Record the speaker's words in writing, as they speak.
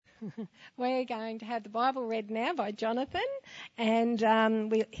We're going to have the Bible read now by Jonathan, and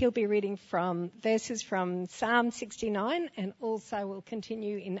he'll be reading from verses from Psalm 69, and also we'll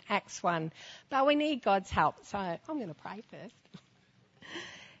continue in Acts 1. But we need God's help, so I'm going to pray first.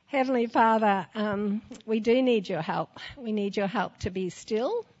 Heavenly Father, we do need your help. We need your help to be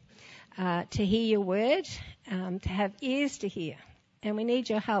still, to hear your word, to have ears to hear. And we need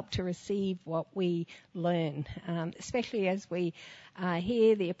your help to receive what we learn, especially as we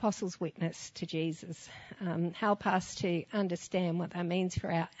hear the Apostles' witness to Jesus. Help us to understand what that means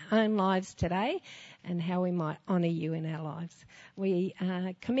for our own lives today and how we might honour you in our lives. We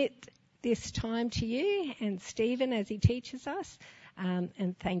commit this time to you and Stephen as he teaches us,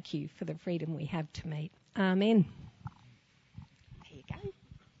 and thank you for the freedom we have to meet. Amen. There you go.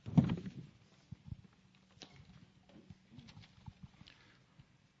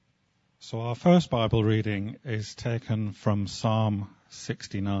 So our first Bible reading is taken from Psalm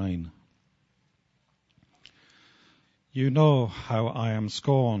 69. You know how I am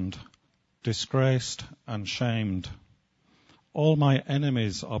scorned, disgraced and shamed. All my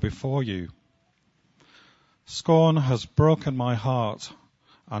enemies are before you. Scorn has broken my heart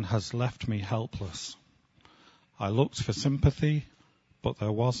and has left me helpless. I looked for sympathy, but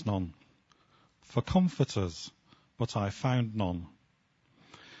there was none. For comforters, but I found none.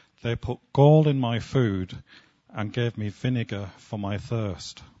 They put gall in my food and gave me vinegar for my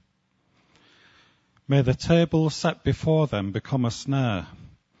thirst. May the table set before them become a snare.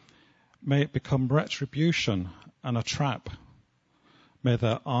 May it become retribution and a trap. May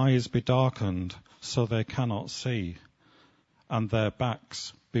their eyes be darkened so they cannot see, and their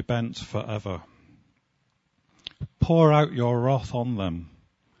backs be bent forever. Pour out your wrath on them.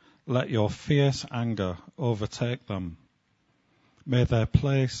 Let your fierce anger overtake them. May their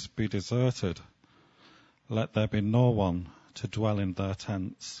place be deserted. Let there be no one to dwell in their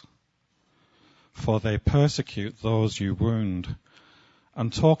tents. For they persecute those you wound,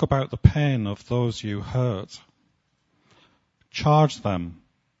 and talk about the pain of those you hurt. Charge them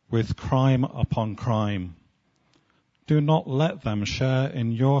with crime upon crime. Do not let them share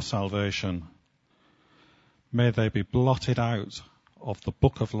in your salvation. May they be blotted out of the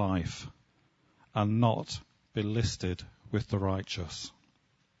book of life, and not be listed with the righteous.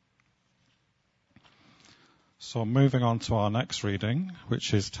 So moving on to our next reading,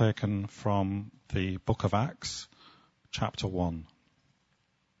 which is taken from the book of Acts, chapter 1.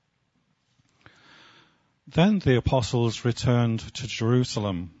 Then the apostles returned to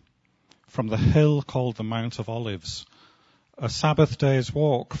Jerusalem from the hill called the Mount of Olives, a Sabbath day's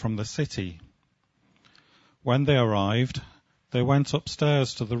walk from the city. When they arrived, they went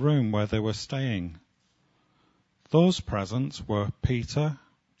upstairs to the room where they were staying. Those present were Peter,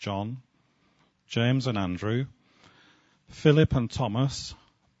 John, James and Andrew, Philip and Thomas,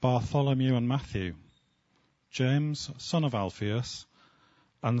 Bartholomew and Matthew, James, son of Alphaeus,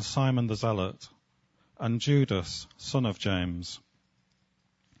 and Simon the Zealot, and Judas, son of James.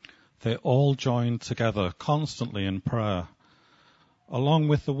 They all joined together constantly in prayer, along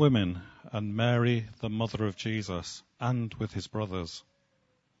with the women and Mary, the mother of Jesus, and with his brothers.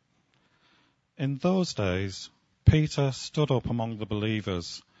 In those days, Peter stood up among the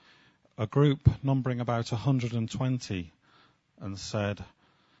believers, a group numbering about 120, and said,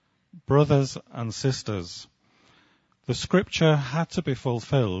 "Brothers and sisters, the scripture had to be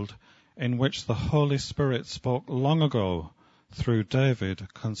fulfilled in which the Holy Spirit spoke long ago through David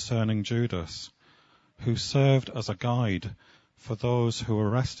concerning Judas, who served as a guide for those who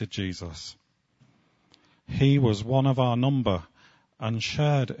arrested Jesus. He was one of our number and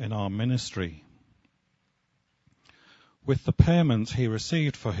shared in our ministry. With the payment he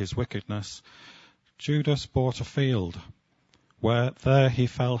received for his wickedness, Judas bought a field, where there he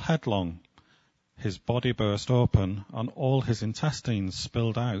fell headlong. His body burst open, and all his intestines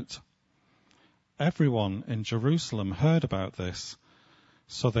spilled out. Everyone in Jerusalem heard about this,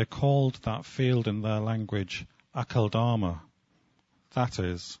 so they called that field in their language Akeldama, that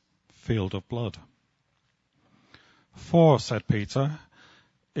is, field of blood. For, said Peter,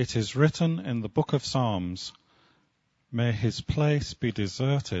 it is written in the book of Psalms, may his place be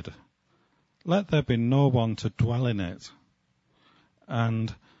deserted. Let there be no one to dwell in it.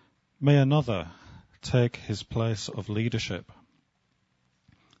 And may another take his place of leadership.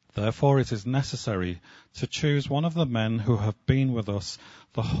 Therefore it is necessary to choose one of the men who have been with us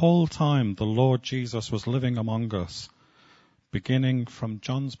the whole time the Lord Jesus was living among us, beginning from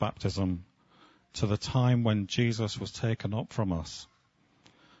John's baptism to the time when Jesus was taken up from us.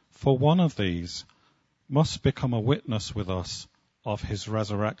 For one of these must become a witness with us of his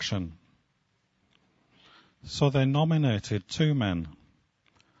resurrection." So they nominated 2 men,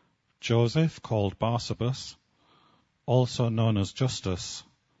 Joseph called Barsabas, also known as Justus,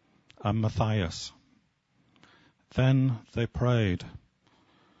 and Matthias. Then they prayed,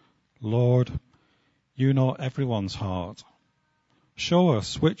 Lord, you know everyone's heart. Show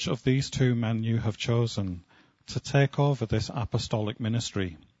us which of these two men you have chosen to take over this apostolic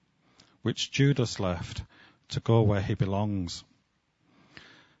ministry, which Judas left to go where he belongs.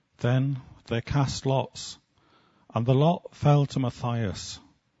 Then they cast lots, and the lot fell to Matthias,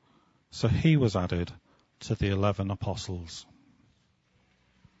 so he was added to the 11 apostles.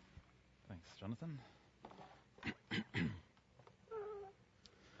 Thanks, Jonathan. Good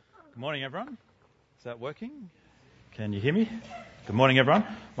morning, everyone. Is that working? Can you hear me? Good morning, everyone.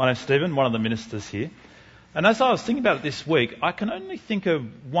 My name's Stephen, one of the ministers here. And as I was thinking about it this week, I can only think of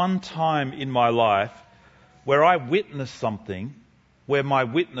one time in my life where I witnessed something where my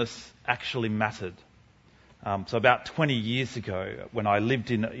witness actually mattered. So about 20 years ago, when I lived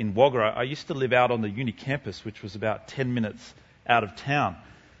in Wagga, I used to live out on the uni campus, which was about 10 minutes out of town.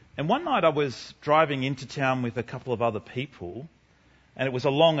 And one night I was driving into town with a couple of other people, and it was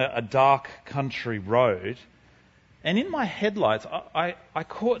along a dark country road. And in my headlights, I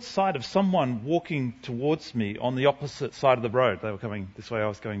caught sight of someone walking towards me on the opposite side of the road. They were coming this way, I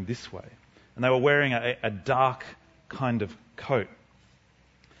was going this way. And they were wearing a dark kind of coat.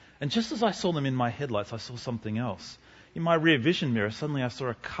 And just as I saw them in my headlights, I saw something else. In my rear vision mirror, suddenly I saw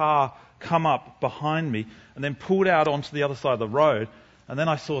a car come up behind me and then pulled out onto the other side of the road. And then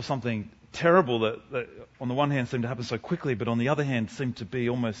I saw something terrible that on the one hand seemed to happen so quickly, but on the other hand seemed to be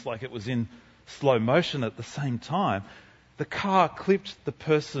almost like it was in slow motion at the same time. The car clipped the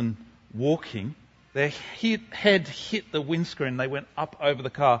person walking. Their head hit the windscreen. They went up over the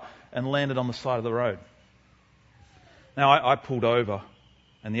car and landed on the side of the road. Now I pulled over,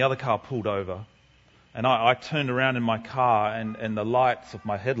 and the other car pulled over, and I turned around in my car, and the lights of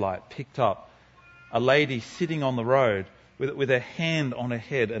my headlight picked up a lady sitting on the road with her hand on her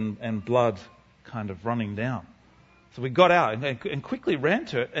head and blood kind of running down. So we got out and quickly ran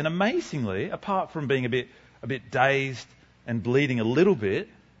to it, and amazingly, apart from being a bit dazed and bleeding a little bit,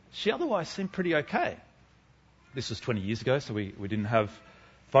 she otherwise seemed pretty okay. This was 20 years ago, so we didn't have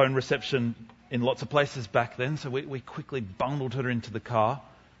phone reception in lots of places back then, so we quickly bundled her into the car,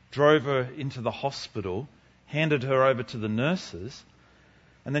 drove her into the hospital, handed her over to the nurses,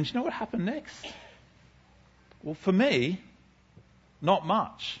 and then do you know what happened next? Well, for me, not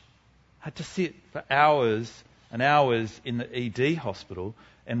much. I had to sit for hours and hours in the ED hospital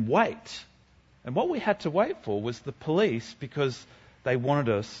and wait. And what we had to wait for was the police, because they wanted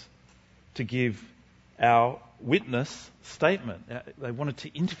us to give our witness statement. They wanted to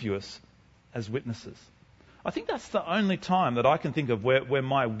interview us as witnesses. I think that's the only time that I can think of where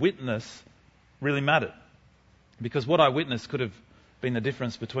my witness really mattered. Because what I witnessed could have been the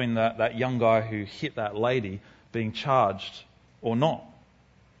difference between that young guy who hit that lady being charged or not.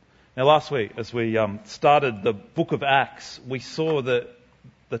 Now, last week, as we started the book of Acts, we saw that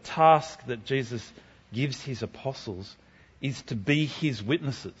the task that Jesus gives his apostles is to be his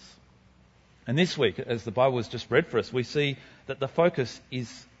witnesses. And this week, as the Bible was just read for us, we see that the focus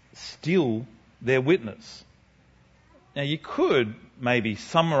is still their witness. Now, you could maybe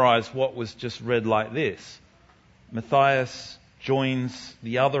summarize what was just read like this. Matthias joins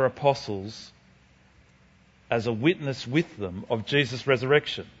the other apostles as a witness with them of Jesus'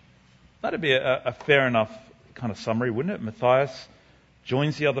 resurrection. That'd be a fair enough kind of summary, wouldn't it? Matthias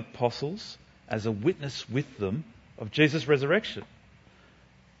joins the other apostles as a witness with them of Jesus' resurrection.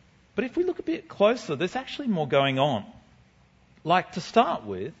 But if we look a bit closer, there's actually more going on. Like, to start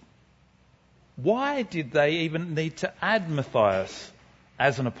with, why did they even need to add Matthias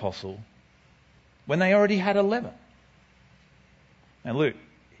as an apostle when they already had 11? Now Luke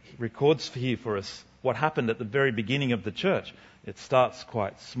records here for us what happened at the very beginning of the church. It starts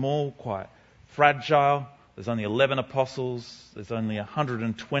quite small, quite fragile. There's only 11 apostles. There's only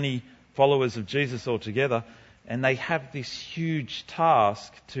 120 followers of Jesus altogether. And they have this huge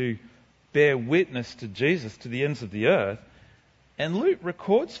task to bear witness to Jesus to the ends of the earth. And Luke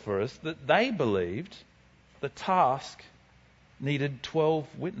records for us that they believed the task needed 12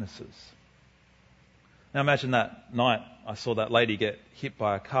 witnesses. Now imagine that night I saw that lady get hit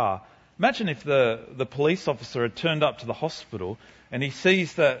by a car. Imagine if the police officer had turned up to the hospital and he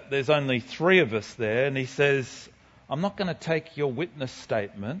sees that there's only 3 of us there, and he says, I'm not going to take your witness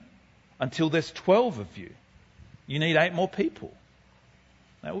statement until there's 12 of you. You need 8 more people.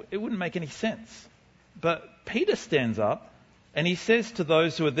 Now, it wouldn't make any sense. But Peter stands up and he says to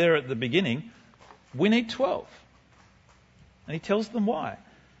those who are there at the beginning, we need 12. And he tells them why.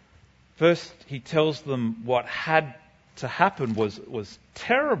 First, he tells them what had to happen was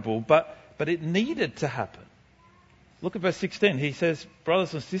terrible, but it needed to happen. Look at verse 16. He says,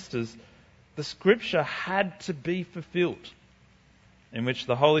 brothers and sisters, the scripture had to be fulfilled, in which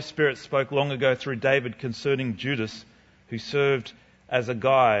the Holy Spirit spoke long ago through David concerning Judas, who served as a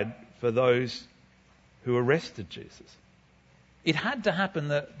guide for those who arrested Jesus. It had to happen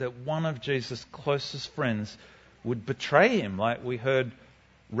that one of Jesus' closest friends would betray him, like we heard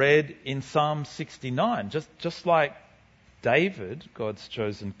read in Psalm 69. Just like David, God's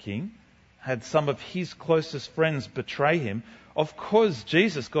chosen king, had some of his closest friends betray him, of course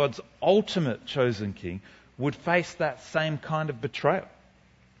Jesus, God's ultimate chosen king, would face that same kind of betrayal.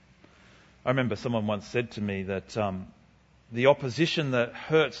 I remember someone once said to me that the opposition that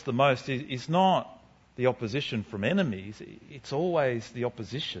hurts the most is not the opposition from enemies, it's always the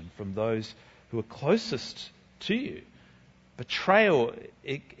opposition from those who are closest to you. Betrayal,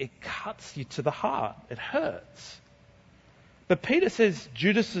 it cuts you to the heart. It hurts. But Peter says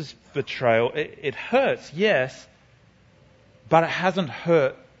Judas's betrayal, it hurts, yes, but it hasn't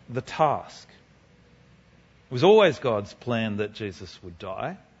hurt the task. It was always God's plan that Jesus would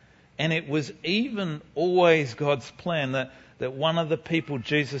die. And it was even always God's plan that one of the people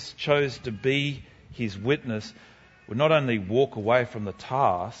Jesus chose to be his witness would not only walk away from the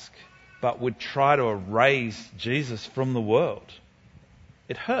task, but would try to erase Jesus from the world.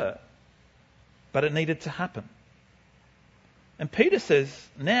 It hurt, but it needed to happen. And Peter says,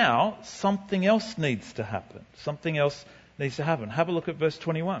 now something else needs to happen. Something else needs to happen. Have a look at verse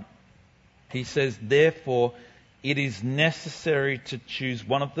 21. He says, therefore, it is necessary to choose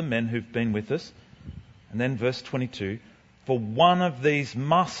one of the men who've been with us. And then verse 22, for one of these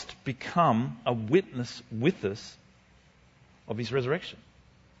must become a witness with us of his resurrection.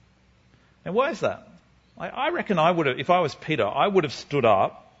 And why is that? I reckon I would have, if I was Peter, I would have stood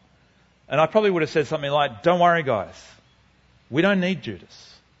up and I probably would have said something like, don't worry guys, we don't need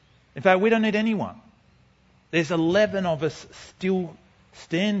Judas. In fact, we don't need anyone. There's 11 of us still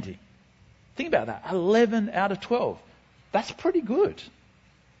standing. Think about that. 11 out of 12. That's pretty good.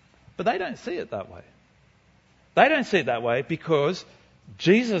 But they don't see it that way. They don't see it that way because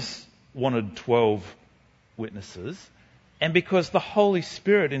Jesus wanted 12 witnesses, and because the Holy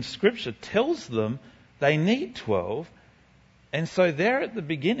Spirit in Scripture tells them they need 12, and so there at the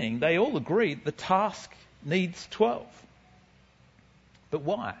beginning they all agree the task needs 12. But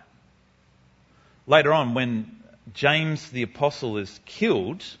why? Later on, when James the Apostle is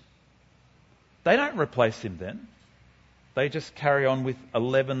killed, they don't replace him then. They just carry on with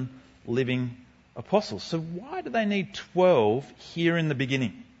 11 living apostles. So why do they need 12 here in the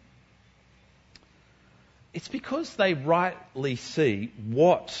beginning? It's because they rightly see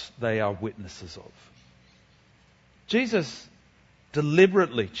what they are witnesses of. Jesus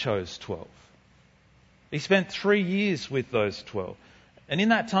deliberately chose 12. He spent 3 years with those 12. And in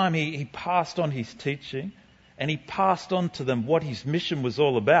that time he passed on his teaching and he passed on to them what his mission was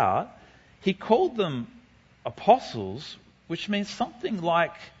all about. He called them apostles, which means something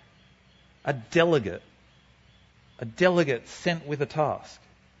like a delegate sent with a task.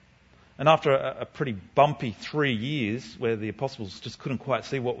 And after a pretty bumpy 3 years where the apostles just couldn't quite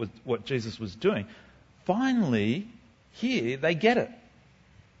see what Jesus was doing, finally here they get it.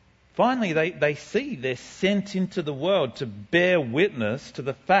 Finally they see they're sent into the world to bear witness to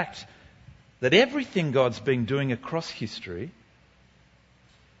the fact that everything God's been doing across history,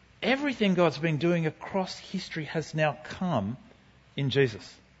 has now come in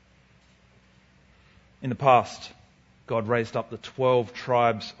Jesus. In the past, God raised up the 12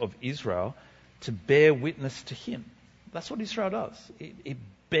 tribes of Israel to bear witness to him. That's what Israel does. It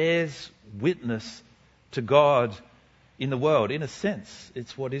bears witness to God in the world. In a sense,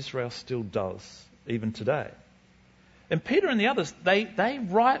 it's what Israel still does even today. And Peter and the others, they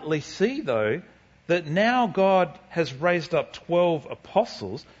rightly see, though, that now God has raised up 12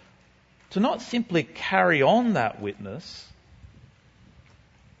 apostles to not simply carry on that witness,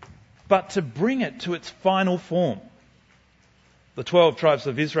 but to bring it to its final form. The 12 tribes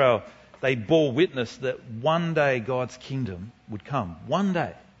of Israel, they bore witness that one day God's kingdom would come. One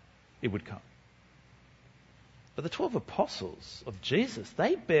day it would come. But the 12 apostles of Jesus,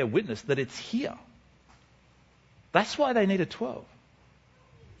 they bear witness that it's here. That's why they needed 12.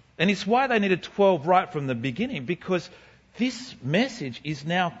 And it's why they needed 12 right from the beginning, because this message is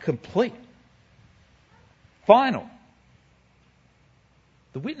now complete. Final.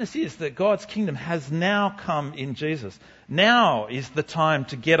 The witness is that God's kingdom has now come in Jesus. Now is the time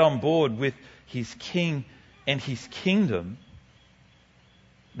to get on board with his king and his kingdom.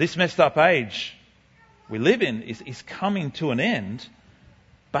 This messed up age we live in is coming to an end,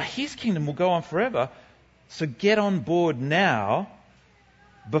 but his kingdom will go on forever. So get on board now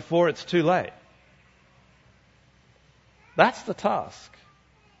before it's too late. That's the task.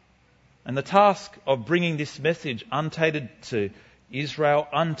 And the task of bringing this message untainted to Israel,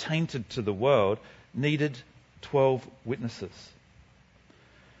 untainted to the world, needed 12 witnesses.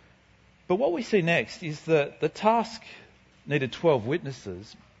 But what we see next is that the task needed 12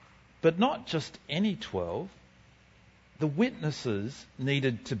 witnesses, but not just any 12. The witnesses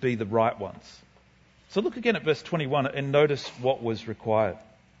needed to be the right ones. So look again at verse 21 and notice what was required.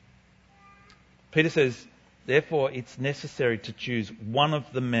 Peter says, therefore it's necessary to choose one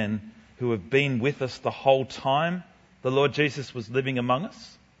of the men who have been with us the whole time the Lord Jesus was living among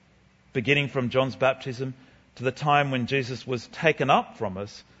us, beginning from John's baptism to the time when Jesus was taken up from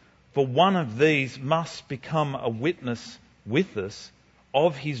us, for one of these must become a witness with us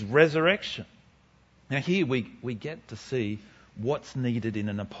of his resurrection. Now here we get to see what's needed in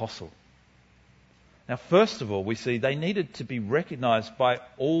an apostle. Now first of all, we see they needed to be recognised by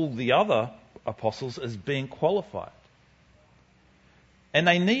all the other apostles as being qualified. And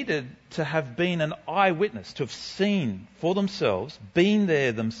they needed to have been an eyewitness, to have seen for themselves, been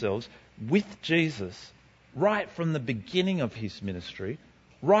there themselves with Jesus right from the beginning of his ministry,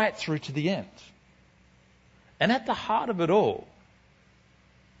 right through to the end. And at the heart of it all,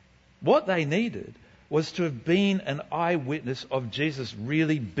 what they needed was to have been an eyewitness of Jesus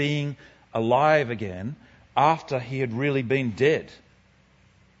really being alive again after he had really been dead.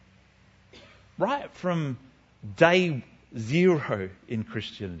 Right from day zero in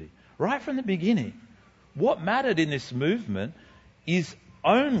Christianity, right from the beginning, what mattered in this movement is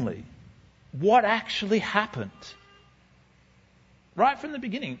only what actually happened. Right from the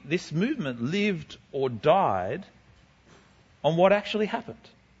beginning, this movement lived or died on what actually happened.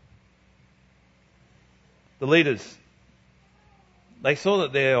 The leaders, they saw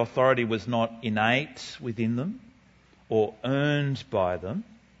that their authority was not innate within them or earned by them.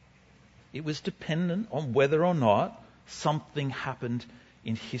 It was dependent on whether or not something happened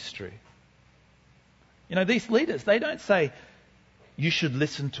in history. You know, these leaders, they don't say, you should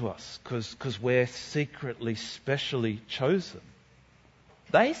listen to us because we're secretly, specially chosen.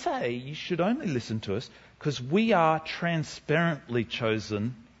 They say you should only listen to us because we are transparently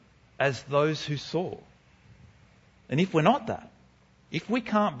chosen as those who saw. And if we're not that, if we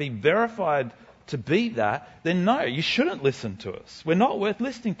can't be verified to be that, then no, you shouldn't listen to us. We're not worth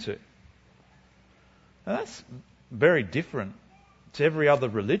listening to. Now that's very different to every other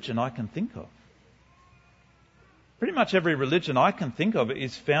religion I can think of. Pretty much every religion I can think of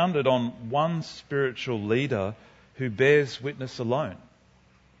is founded on one spiritual leader who bears witness alone.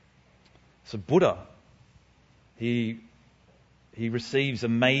 So Buddha, he receives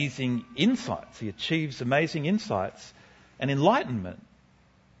amazing insights. He achieves amazing insights and enlightenment.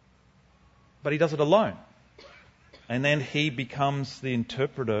 But he does it alone. And then he becomes the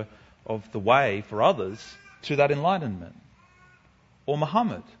interpreter of the way for others to that enlightenment. Or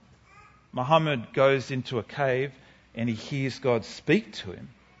Muhammad. Muhammad goes into a cave and he hears God speak to him.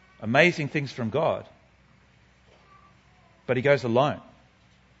 Amazing things from God. But he goes alone.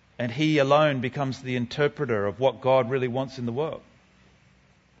 And he alone becomes the interpreter of what God really wants in the world.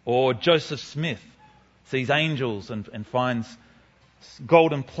 Or Joseph Smith sees angels and finds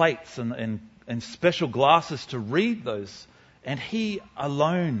golden plates and special glasses to read those. And he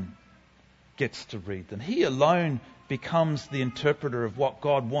alone gets to read them. He alone becomes the interpreter of what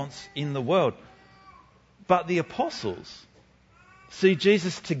God wants in the world. But the apostles see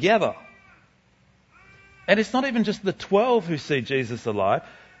Jesus together. And it's not even just the 12 who see Jesus alive,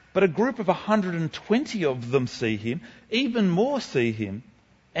 but a group of 120 of them see him, even more see him.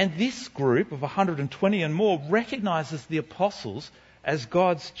 And this group of 120 and more recognizes the apostles as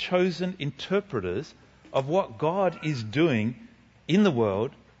God's chosen interpreters of what God is doing in the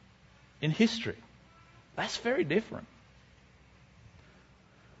world, in history. That's very different.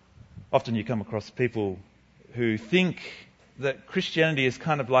 Often you come across people who think that Christianity is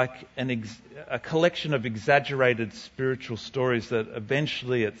kind of like a collection of exaggerated spiritual stories that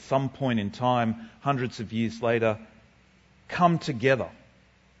eventually at some point in time, hundreds of years later, come together.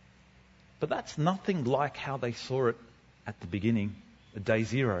 But that's nothing like how they saw it at the beginning, at day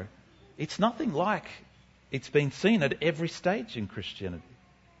zero. It's nothing like it's been seen at every stage in Christianity.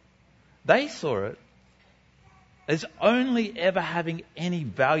 They saw it as only ever having any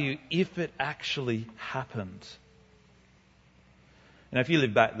value if it actually happened. And if you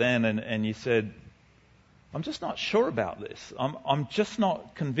lived back then and you said, I'm just not sure about this, I'm just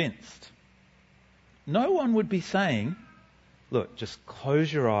not convinced, no one would be saying, look, just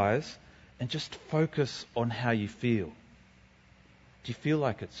close your eyes and just focus on how you feel. Do you feel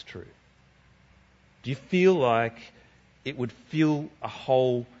like it's true? Do you feel like it would fill a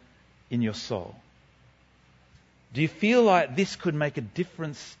hole in your soul? Do you feel like this could make a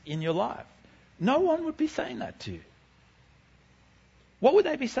difference in your life? No one would be saying that to you. What would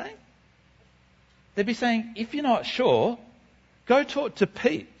they be saying? They'd be saying, if you're not sure, go talk to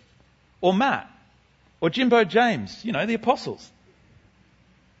Pete or Matt or Jimbo James, the apostles.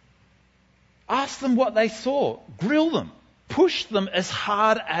 Ask them what they saw. Grill them. Push them as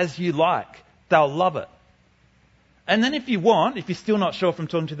hard as you like. They'll love it. And then if you're still not sure from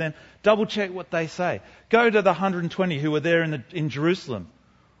talking to them, double check what they say. Go to the 120 who were there in Jerusalem.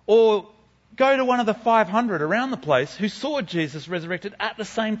 Or go to one of the 500 around the place who saw Jesus resurrected at the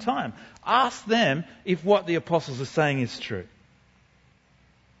same time. Ask them if what the apostles are saying is true.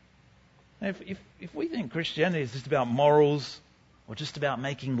 If we think Christianity is just about morals or just about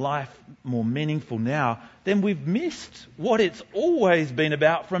making life more meaningful now, then we've missed what it's always been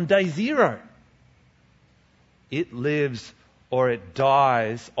about from day zero. It lives or it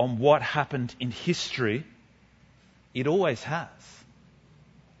dies on what happened in history. It always has.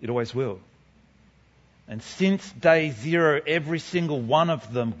 It always will. And since day zero, every single one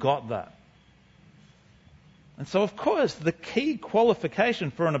of them got that. And so, of course, the key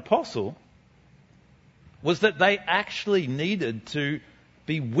qualification for an apostle was that they actually needed to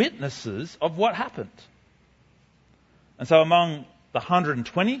be witnesses of what happened. And so among the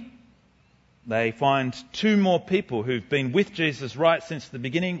 120, they find two more people who've been with Jesus right since the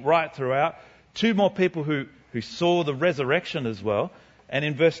beginning, right throughout. Two more people who saw the resurrection as well. And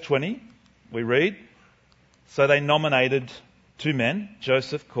in verse 20, we read, so they nominated two men,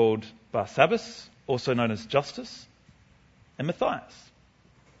 Joseph called Barsabbas, also known as Justus, and Matthias.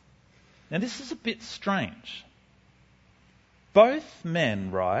 Now this is a bit strange. Both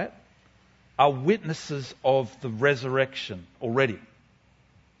men, right, are witnesses of the resurrection already.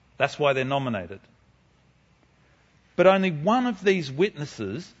 That's why they're nominated. But only one of these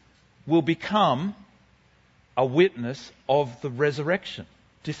witnesses will become a witness of the resurrection.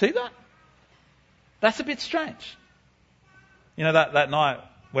 Do you see that? That's a bit strange. That night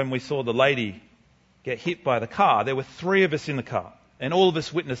when we saw the lady get hit by the car, there were three of us in the car. And all of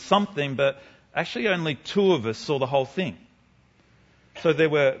us witnessed something, but actually only two of us saw the whole thing. So there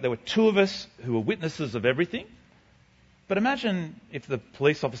were two of us who were witnesses of everything. But imagine if the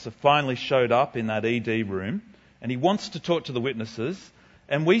police officer finally showed up in that ED room and he wants to talk to the witnesses,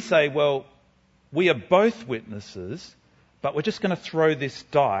 and we say, well, we are both witnesses, but we're just going to throw this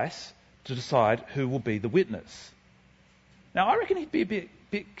dice to decide who will be the witness. Now, I reckon he'd be a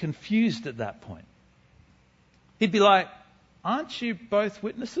bit confused at that point. He'd be like, aren't you both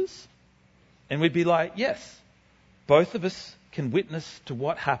witnesses? And we'd be like, yes, both of us can witness to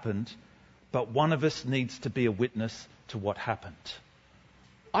what happened, but one of us needs to be a witness to what happened.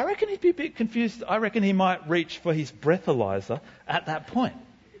 I reckon he'd be a bit confused. I reckon he might reach for his breathalyzer at that point.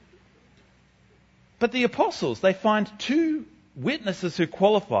 But the apostles, they find two witnesses who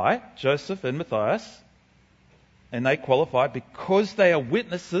qualify, Joseph and Matthias, and they qualify because they are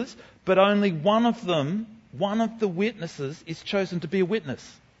witnesses, but only one of the witnesses is chosen to be a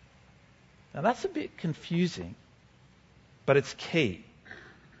witness. Now that's a bit confusing, but it's key.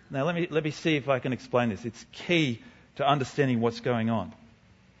 Now let me see if I can explain this. It's key to understanding what's going on.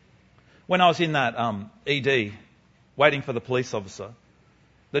 When I was in that ED, waiting for the police officer,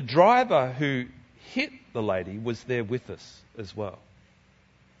 the driver who hit the lady was there with us as well.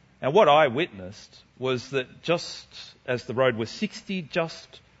 Now what I witnessed was that just as the road was 60,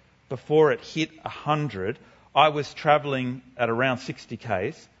 just before it hit 100, I was travelling at around 60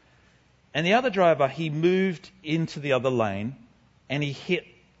 k's, and the other driver, he moved into the other lane and he hit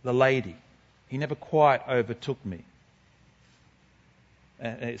the lady. He never quite overtook me.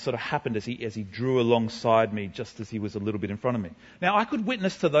 And it sort of happened as he drew alongside me just as he was a little bit in front of me. Now, I could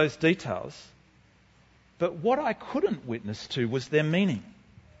witness to those details, but what I couldn't witness to was their meaning.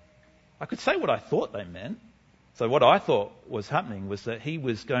 I could say what I thought they meant. So what I thought was happening was that he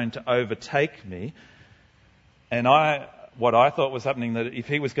was going to overtake me, and what I thought was happening, that if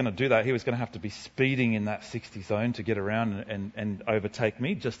he was going to do that, he was going to have to be speeding in that 60 zone to get around and overtake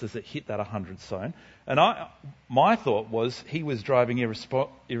me just as it hit that 100 zone. And my thought was he was driving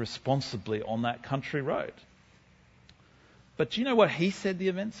irresponsibly on that country road. But do you know what he said the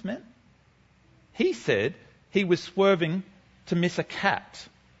events meant? He said he was swerving to miss a cat.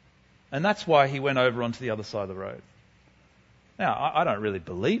 And that's why he went over onto the other side of the road. Now, I don't really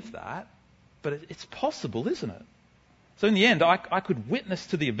believe that, but it's possible, isn't it? So in the end, I could witness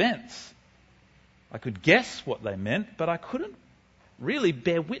to the events. I could guess what they meant, but I couldn't really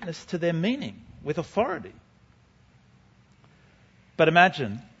bear witness to their meaning with authority. But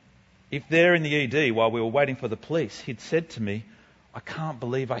imagine if there in the ED while we were waiting for the police, he'd said to me, "I can't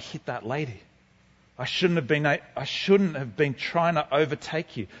believe I hit that lady. I shouldn't have been trying to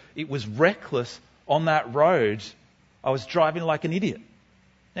overtake you. It was reckless on that road. I was driving like an idiot."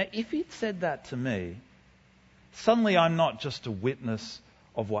 Now, if he'd said that to me, suddenly I'm not just a witness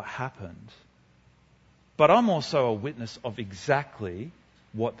of what happened, but I'm also a witness of exactly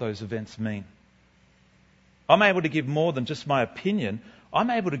what those events mean. I'm able to give more than just my opinion. I'm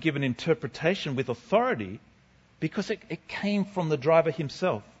able to give an interpretation with authority because it came from the driver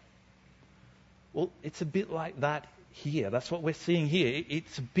himself. Well, it's a bit like that here. That's what we're seeing here.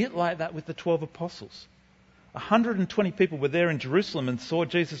 It's a bit like that with the 12 apostles. 120 people were there in Jerusalem and saw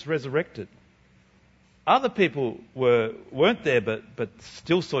Jesus resurrected. Other people weren't there but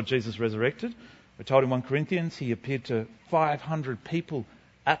still saw Jesus resurrected. We're told in 1 Corinthians he appeared to 500 people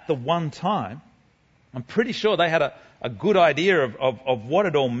at the one time. I'm pretty sure they had a good idea of what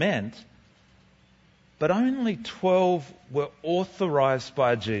it all meant. But only 12 were authorized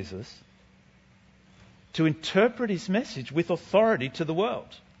by Jesus to interpret his message with authority to the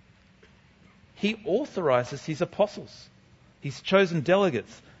world. He authorizes his apostles, his chosen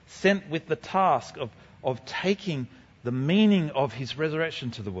delegates, sent with the task of taking the meaning of his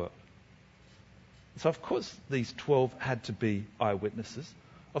resurrection to the world. So of course these 12 had to be eyewitnesses.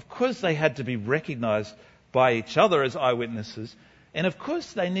 Of course they had to be recognized by each other as eyewitnesses. And of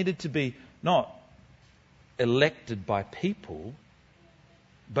course they needed to be not elected by people,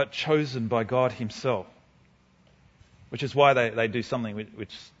 but chosen by God himself. Which is why they do something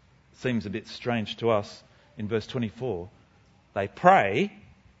which seems a bit strange to us in verse 24. They pray.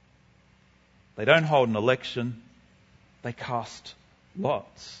 They don't hold an election. They cast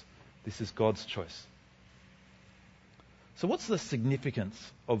lots. This is God's choice. So what's the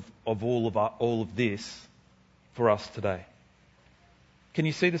significance of all of this for us today? Can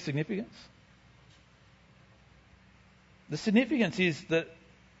you see the significance? The significance is that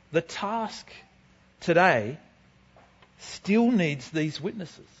the task today still needs these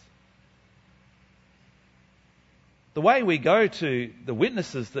witnesses. The way we go to the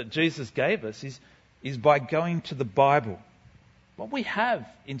witnesses that Jesus gave us is by going to the Bible. What we have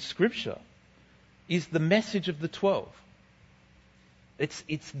in Scripture is the message of the 12.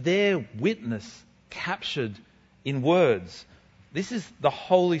 It's their witness captured in words. This is the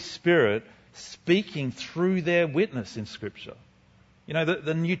Holy Spirit speaking through their witness in Scripture. You know,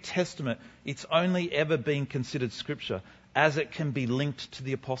 the New Testament, it's only ever been considered Scripture as it can be linked to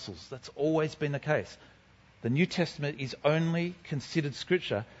the apostles. That's always been the case. The New Testament is only considered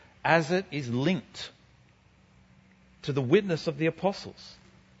Scripture as it is linked to the witness of the apostles.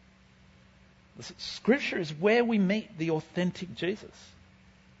 Scripture is where we meet the authentic Jesus.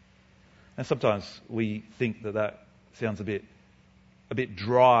 And sometimes we think that sounds a bit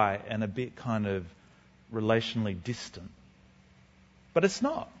dry and a bit kind of relationally distant. But it's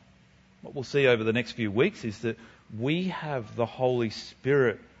not. What we'll see over the next few weeks is that we have the Holy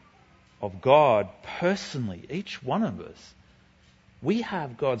Spirit of God personally, each one of us. We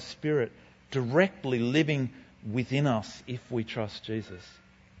have God's Spirit directly living within us if we trust Jesus.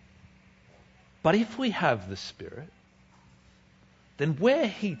 But if we have the Spirit, then where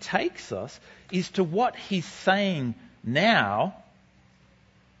He takes us is to what He's saying now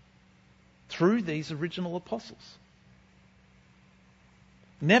through these original apostles.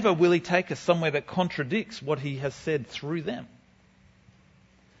 Never will He take us somewhere that contradicts what He has said through them.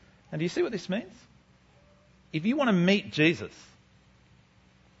 And do you see what this means? If you want to meet Jesus,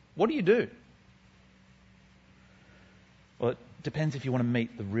 what do? Well, it depends if you want to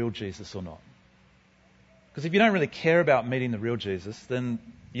meet the real Jesus or not. Because if you don't really care about meeting the real Jesus, then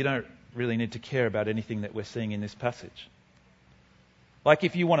you don't really need to care about anything that we're seeing in this passage. Like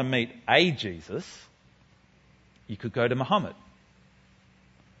if you want to meet a Jesus, you could go to Muhammad.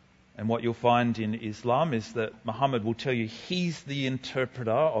 And what you'll find in Islam is that Muhammad will tell you he's the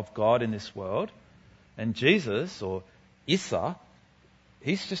interpreter of God in this world. And Jesus, or Isa,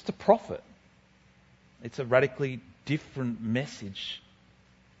 he's just a prophet. It's a radically different message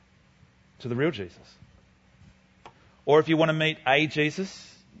to the real Jesus. Or if you want to meet a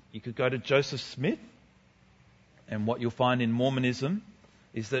Jesus, you could go to Joseph Smith. And what you'll find in Mormonism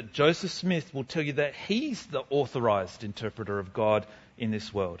is that Joseph Smith will tell you that he's the authorized interpreter of God in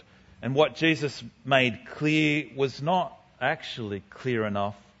this world. And what Jesus made clear was not actually clear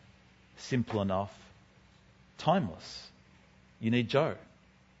enough, simple enough, timeless. You need Joe.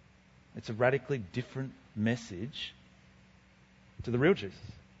 It's a radically different message to the real Jesus.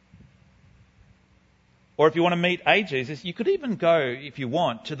 Or if you want to meet a Jesus, you could even go, if you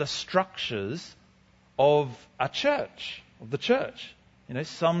want, to the structures of a church, of the church.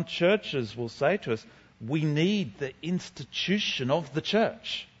 Some churches will say to us, we need the institution of the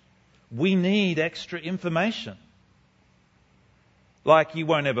church. We need extra information. Like you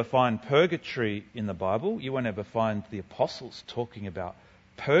won't ever find purgatory in the Bible. You won't ever find the apostles talking about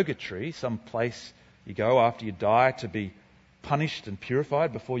purgatory, some place you go after you die to be punished and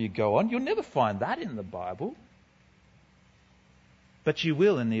purified before you go on. You'll never find that in the Bible. But you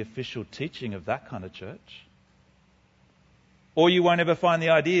will in the official teaching of that kind of church. Or you won't ever find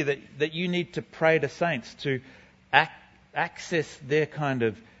the idea that you need to pray to saints to access their kind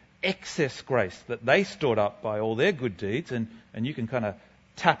of excess grace that they stored up by all their good deeds, and you can kind of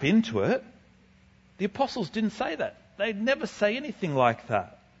tap into it. The apostles didn't say that. They'd never say anything like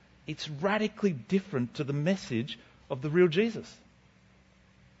that. It's radically different to the message of the real Jesus.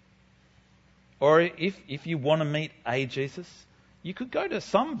 Or if you want to meet a Jesus, you could go to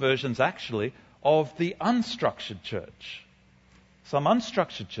some versions actually of the unstructured church. Some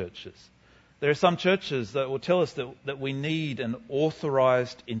unstructured churches. There are some churches that will tell us that we need an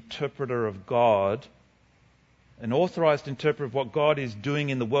authorized interpreter of God, an authorized interpreter of what God is doing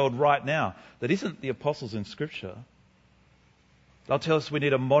in the world right now that isn't the apostles in Scripture. They'll tell us we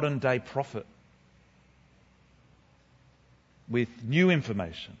need a modern day prophet with new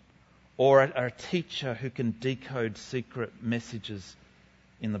information, or a teacher who can decode secret messages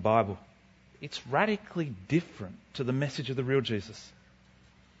in the Bible. It's radically different to the message of the real Jesus.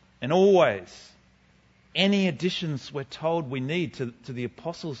 And always, any additions we're told we need to the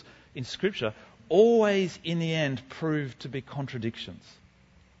apostles in Scripture always in the end prove to be contradictions.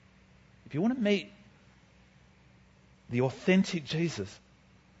 If you want to meet the authentic Jesus,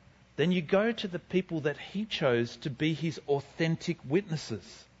 then you go to the people that he chose to be his authentic witnesses,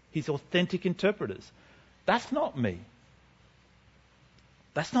 his authentic interpreters. That's not me.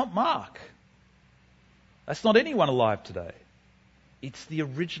 That's not Mark. That's not anyone alive today. It's the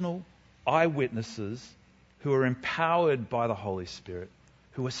original eyewitnesses who are empowered by the Holy Spirit,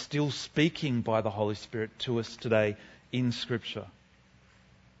 who are still speaking by the Holy Spirit to us today in Scripture.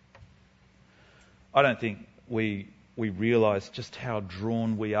 I don't think we realise just how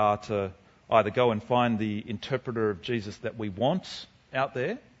drawn we are to either go and find the interpreter of Jesus that we want out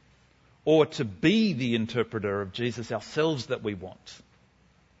there, or to be the interpreter of Jesus ourselves that we want.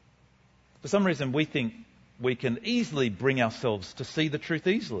 For some reason we think we can easily bring ourselves to see the truth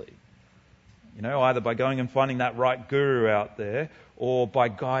easily. Either by going and finding that right guru out there, or by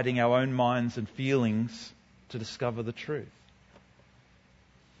guiding our own minds and feelings to discover the truth.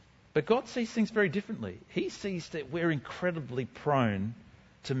 But God sees things very differently. He sees that we're incredibly prone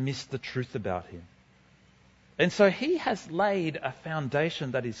to miss the truth about him. And so he has laid a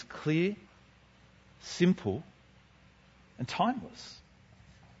foundation that is clear, simple, and timeless.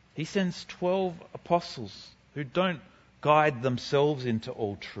 He sends 12 apostles who don't guide themselves into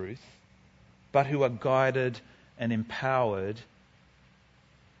all truth, but who are guided and empowered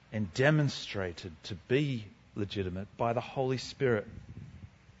and demonstrated to be legitimate by the Holy Spirit.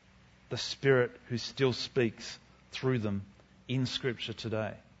 The Spirit who still speaks through them in Scripture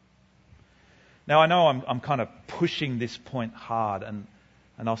today. Now I know I'm kind of pushing this point hard, and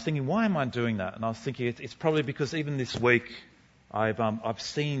I was thinking, why am I doing that? And I was thinking it's probably because even this week I've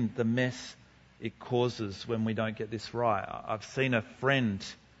seen the mess it causes when we don't get this right. I've seen a friend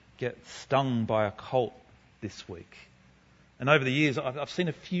get stung by a cult this week. And over the years, I've seen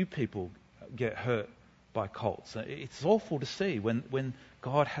a few people get hurt by cults. It's awful to see when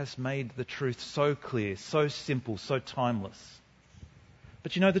God has made the truth so clear, so simple, so timeless.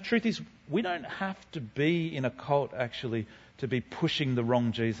 But the truth is, we don't have to be in a cult actually to be pushing the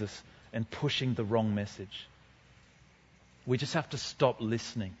wrong Jesus and pushing the wrong message. We just have to stop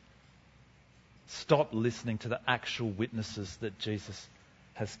listening. Stop listening to the actual witnesses that Jesus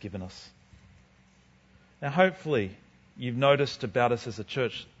has given us. Now, hopefully, you've noticed about us as a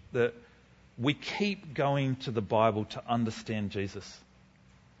church that we keep going to the Bible to understand Jesus.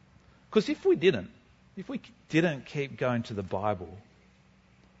 Because if we didn't keep going to the Bible,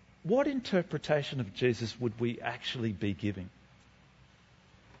 what interpretation of Jesus would we actually be giving?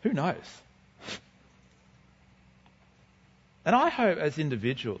 Who knows? And I hope as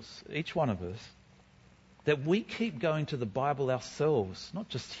individuals, each one of us, that we keep going to the Bible ourselves, not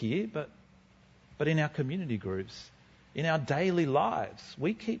just here, but in our community groups, in our daily lives.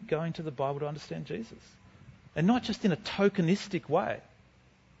 We keep going to the Bible to understand Jesus. And not just in a tokenistic way.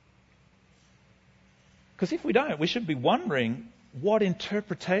 Because if we don't, we should be wondering what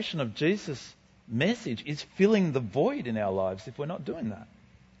interpretation of Jesus' message is filling the void in our lives if we're not doing that.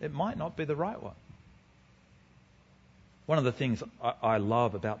 It might not be the right one. One of the things I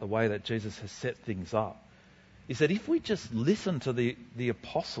love about the way that Jesus has set things up is that if we just listen to the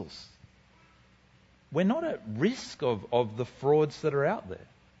apostles, we're not at risk of the frauds that are out there.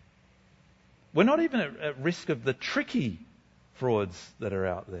 We're not even at risk of the tricky frauds that are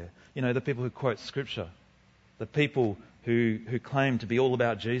out there. You know, the people who quote Scripture, the people who claim to be all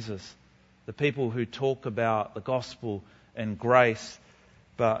about Jesus, the people who talk about the gospel and grace,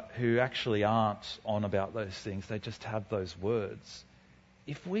 but who actually aren't on about those things. They just have those words.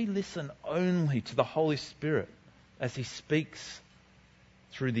 If we listen only to the Holy Spirit as He speaks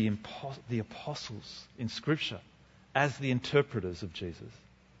through the apostles in Scripture as the interpreters of Jesus,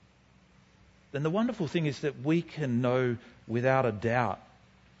 then the wonderful thing is that we can know without a doubt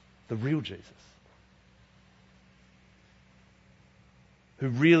the real Jesus, who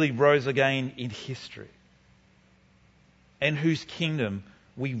really rose again in history, and whose kingdom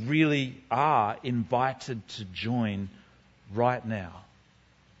we really are invited to join right now.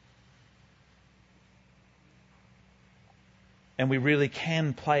 And we really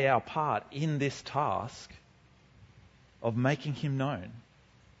can play our part in this task of making Him known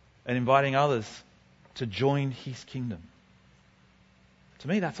and inviting others to join His kingdom. To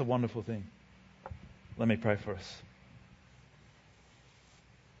me, that's a wonderful thing. Let me pray for us.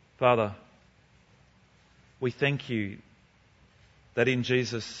 Father, we thank You that in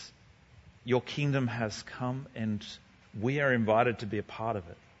Jesus, Your kingdom has come and we are invited to be a part of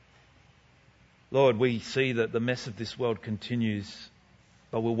it. Lord, we see that the mess of this world continues,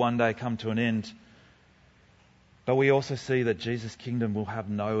 but will one day come to an end. But we also see that Jesus' kingdom will have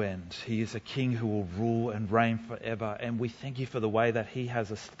no end. He is a king who will rule and reign forever. And we thank You for the way that He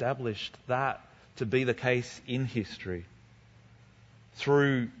has established that to be the case in history,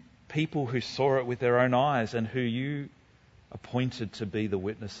 through people who saw it with their own eyes and who You appointed to be the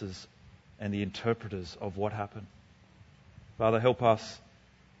witnesses and the interpreters of what happened. Father, help us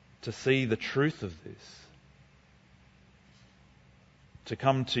to see the truth of this, to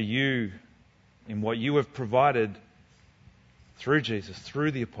come to You in what You have provided through Jesus,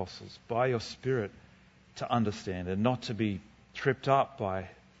 through the apostles, by Your Spirit, to understand and not to be tripped up by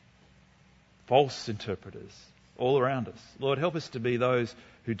false interpreters all around us. Lord, help us to be those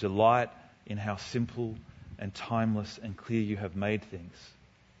who delight in how simple and timeless and clear You have made things.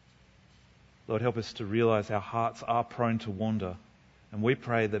 Lord, help us to realize our hearts are prone to wander, and we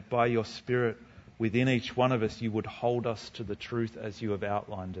pray that by Your Spirit within each one of us, You would hold us to the truth as You have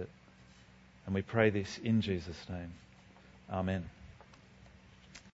outlined it. And we pray this in Jesus' name. Amen.